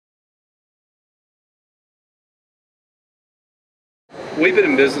We've been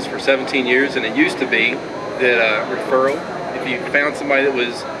in business for 17 years, and it used to be that referral, if you found somebody that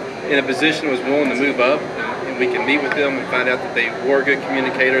was in a position was willing to move up, and we can meet with them and find out that they were a good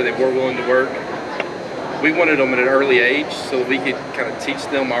communicator, they were willing to work. We wanted them at an early age so that we could kind of teach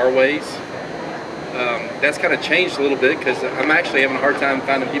them our ways. That's kind of changed a little bit because I'm actually having a hard time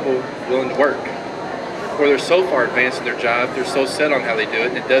finding people willing to work. Or they're so far advanced in their job, they're so set on how they do it,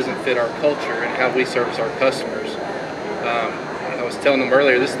 and it doesn't fit our culture and how we service our customers. I was telling them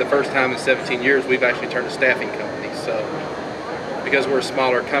earlier, this is the first time in 17 years we've actually turned to staffing companies. So, because we're a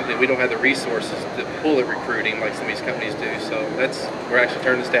smaller company, we don't have the resources to pull at recruiting like some of these companies do. So we're actually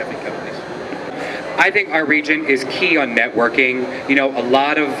turning to staffing companies. I think our region is key on networking. You know, a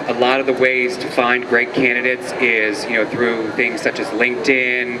lot of the ways to find great candidates is, you know, through things such as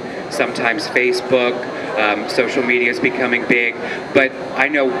LinkedIn, sometimes Facebook. Social media is becoming big, but I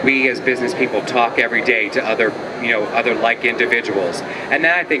know we as business people talk every day to other like individuals, and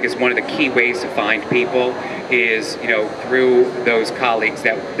that I think is one of the key ways to find people is, you know, through those colleagues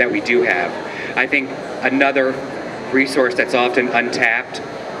that we do have. I think another resource that's often untapped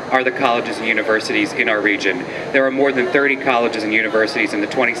are the colleges and universities in our region. There are more than 30 colleges and universities in the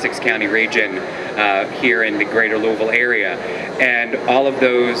 26 county region here in the greater Louisville area. And all of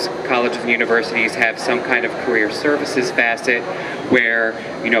those colleges and universities have some kind of career services facet where,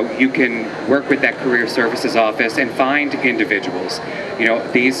 you know, you can work with that career services office and find individuals. You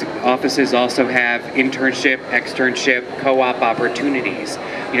know, these offices also have internship, externship, co-op opportunities,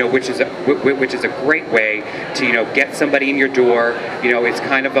 you know, which is a great way to, you know, get somebody in your door. You know, it's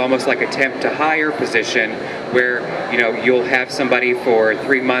kind of almost like a temp to hire position where, you know, you'll have somebody for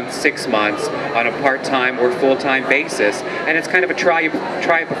 3 months, 6 months on a part-time or full-time basis, and it's kind of a try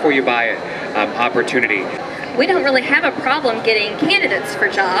it before you buy it opportunity. We don't really have a problem getting candidates for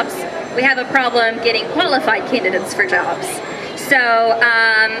jobs. We have a problem getting qualified candidates for jobs. So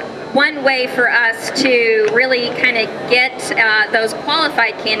one way for us to really kind of get those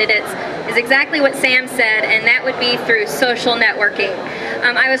qualified candidates is exactly what Sam said, and that would be through social networking.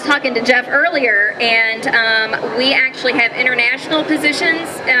 I was talking to Jeff earlier, and we actually have international positions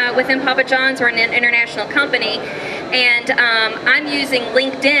within Papa John's. We're an international company, and I'm using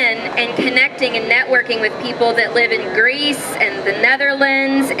LinkedIn and connecting and networking with people that live in Greece and the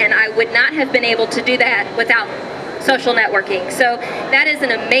Netherlands, and I would not have been able to do that without social networking. So that is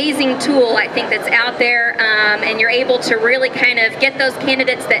an amazing tool, I think, that's out there, and you're able to really kind of get those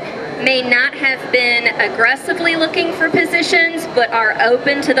candidates that may not have been aggressively looking for positions but are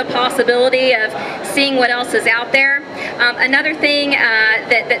open to the possibility of seeing what else is out there. Another thing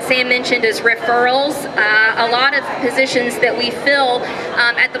that Sam mentioned is referrals. A lot of positions that we fill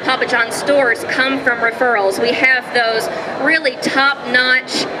at the Papa John's stores come from referrals. We have those really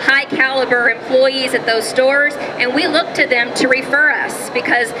top-notch, high-caliber employees at those stores, and we look to them to refer us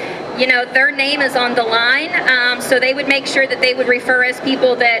because, you know, their name is on the line, so they would make sure that they would refer us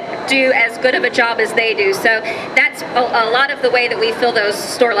people that do as good of a job as they do. So that's a lot of the way that we fill those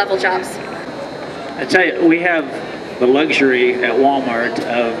store-level jobs. I tell you, we have the luxury at Walmart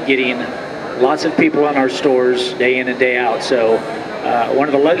of getting lots of people in our stores day in and day out. So one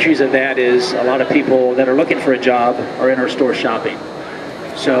of the luxuries of that is a lot of people that are looking for a job are in our store shopping.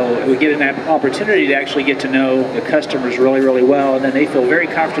 So we get an opportunity to actually get to know the customers really, really well, and then they feel very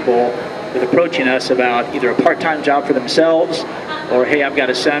comfortable with approaching us about either a part-time job for themselves, or hey, I've got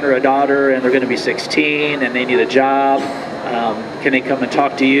a son or a daughter and they're going to be 16 and they need a job. Can they come and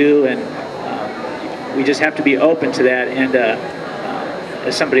talk to you? And we just have to be open to that. And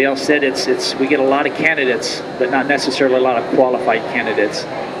as somebody else said, we get a lot of candidates, but not necessarily a lot of qualified candidates.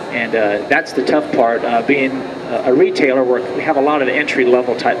 And that's the tough part, being a retailer where we have a lot of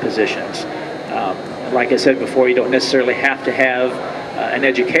entry-level type positions. Like I said before, you don't necessarily have to have an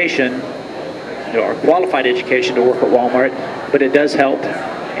education, you know, or qualified education to work at Walmart, but it does help.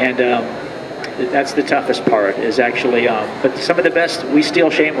 And that's the toughest part, is actually, but some of the best, we steal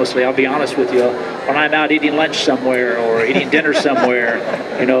shamelessly, I'll be honest with you. When I'm out eating lunch somewhere or eating dinner somewhere,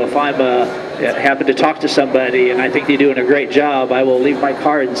 you know, if I'm happen to talk to somebody and I think they're doing a great job, I will leave my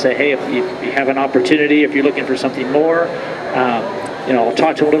card and say, hey, if you have an opportunity, if you're looking for something more, you know, I'll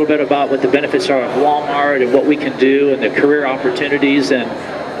talk to them a little bit about what the benefits are of Walmart and what we can do and the career opportunities. And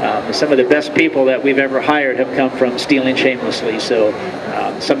some of the best people that we've ever hired have come from stealing shamelessly. So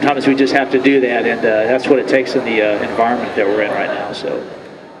sometimes we just have to do that, and that's what it takes in the environment that we're in right now. So.